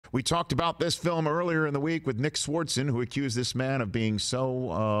We talked about this film earlier in the week with Nick Swartzen, who accused this man of being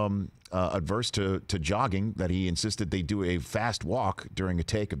so adverse to jogging that he insisted they do a fast walk during a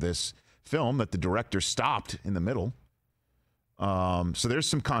take of this film that the director stopped in the middle. So there's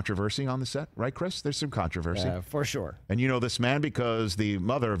some controversy on the set, right, Chris? There's some controversy. For sure. And you know this man because the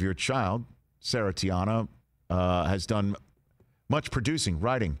mother of your child, Sarah Tiana, has done much producing,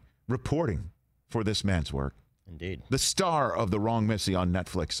 writing, reporting for this man's work. Indeed. The star of The Wrong Missy on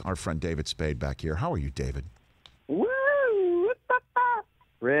Netflix, our friend David Spade back here. How are you, David? Woo!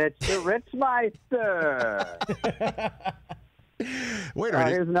 Rich, the Rich Meister. Wait a minute.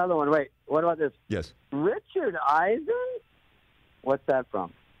 Here's another one. Wait, what about this? Yes. Richard Eisen? What's that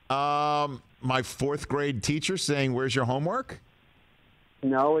from? My fourth grade teacher saying, "Where's your homework?"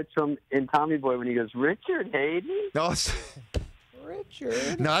 No, it's from in Tommy Boy when he goes, Richard Hayden? No,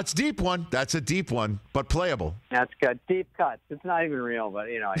 Richard. No, that's a deep one. That's a deep one, but playable. That's good. Deep cuts. It's not even real, but,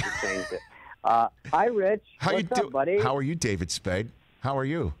 I just changed it. Hi, Rich. What's up, buddy? How are you, David Spade? How are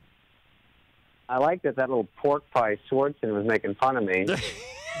you? I like that little pork pie Swartzen was making fun of me.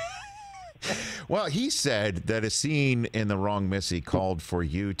 Well, he said that a scene in The Wrong Missy called for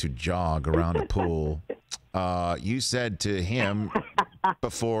you to jog around a pool. You said to him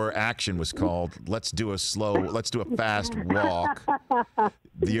before action was called, let's do a fast walk.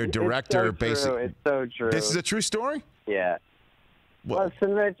 Your director basically. It's so true. This is a true story? Yeah. What?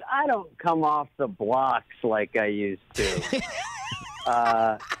 Listen, Rich, I don't come off the blocks like I used to.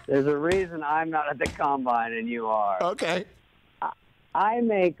 There's a reason I'm not at the combine and you are. Okay. I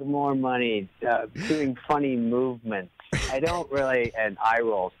make more money doing funny movements. I don't really, and eye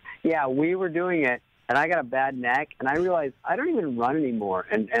rolls. Yeah, we were doing it, and I got a bad neck, and I realized I don't even run anymore.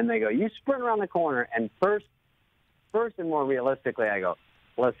 And they go, you sprint around the corner, and first and more realistically, I go,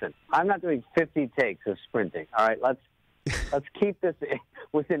 listen, I'm not doing 50 takes of sprinting. All right, let's keep this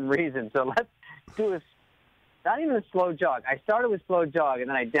within reason. So let's do not even a slow jog. I started with slow jog, and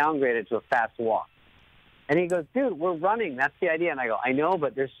then I downgraded to a fast walk. And he goes, dude, we're running. That's the idea. And I go, I know,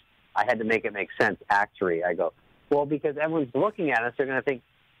 but I had to make it make sense, actually. I go, well, because everyone's looking at us, they're going to think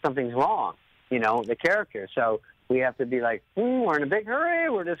something's wrong, the character. So we have to be like, we're in a big hurry.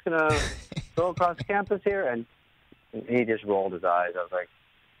 We're just going to go across campus here. And he just rolled his eyes. I was like,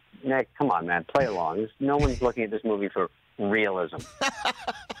 Nick, come on, man, play along. No one's looking at this movie for realism.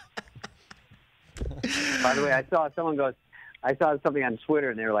 By the way, I saw something on Twitter,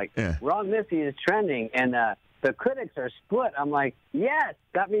 and they were like, Wrong Missy is trending, and the critics are split. I'm like, yes,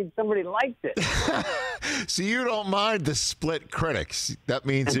 that means somebody liked it. So you don't mind the split critics. That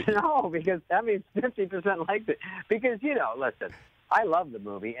means... No, because that means 50% liked it. Because, listen, I love the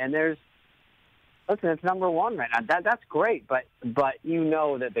movie, and it's number one right now. That's great, but you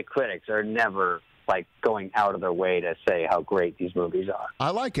know that the critics are never... like going out of their way to say how great these movies are. I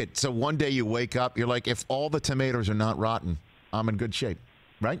like it. So one day you wake up, you're like, if all the tomatoes are not rotten, I'm in good shape,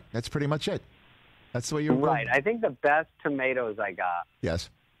 right? That's pretty much it. That's the way you're right. I think the best tomatoes I got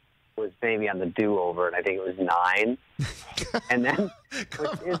was maybe on the do-over, and I think it was 9. And then it's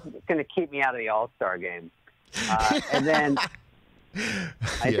going to keep me out of the All-Star game. And then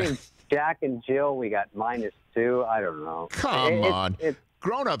I think Jack and Jill, we got -2. I don't know. Come on.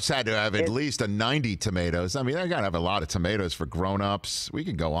 Grown-ups had to have at least a 90 tomatoes. I mean, they got to have a lot of tomatoes for grown-ups. We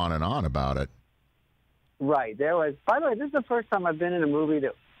could go on and on about it. Right. There was. By the way, this is the first time I've been in a movie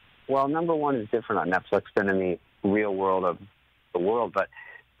that, well, number one is different on Netflix than in the real world of the world, but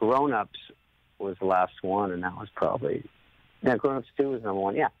Grown-ups was the last one, and that was probably, Grown-ups 2 was number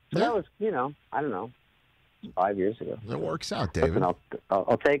one. Yeah. So that was, I don't know, 5 years ago. It works out, David. Listen,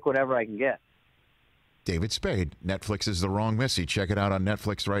 I'll take whatever I can get. David Spade. Netflix is The Wrong Missy. Check it out on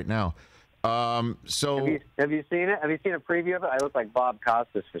Netflix right now. So have you seen it? Have you seen a preview of it? I look like Bob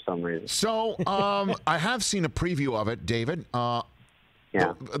Costas for some reason. So I have seen a preview of it, David.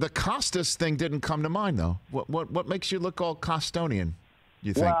 The Costas thing didn't come to mind though. What makes you look all Costonian?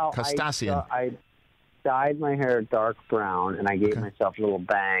 You think Costasian? I dyed my hair dark brown and I gave myself little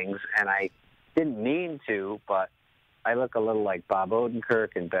bangs, and I didn't mean to, but I look a little like Bob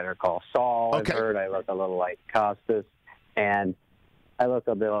Odenkirk in Better Call Saul. I've heard I look a little like Costas, and I look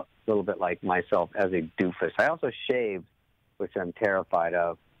a little bit like myself as a doofus. I also shaved, which I'm terrified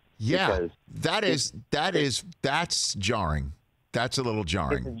of. Yeah, that's jarring. That's a little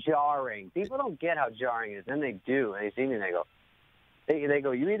jarring. It's jarring. People don't get how jarring it is. Then they do, and they see me and they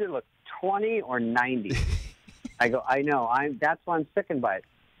go, you either look 20 or 90. I go, I know. That's why I'm sickened by it.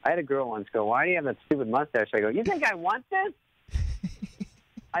 I had a girl once go, why do you have that stupid mustache? I go, you think I want this?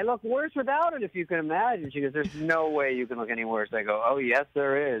 I look worse without it, if you can imagine. She goes, there's no way you can look any worse. I go, oh, yes,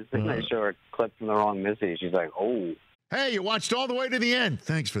 there is. And I show her a clip from The Wrong Missy. She's like, oh. Hey, you watched all the way to the end.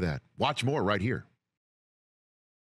 Thanks for that. Watch more right here.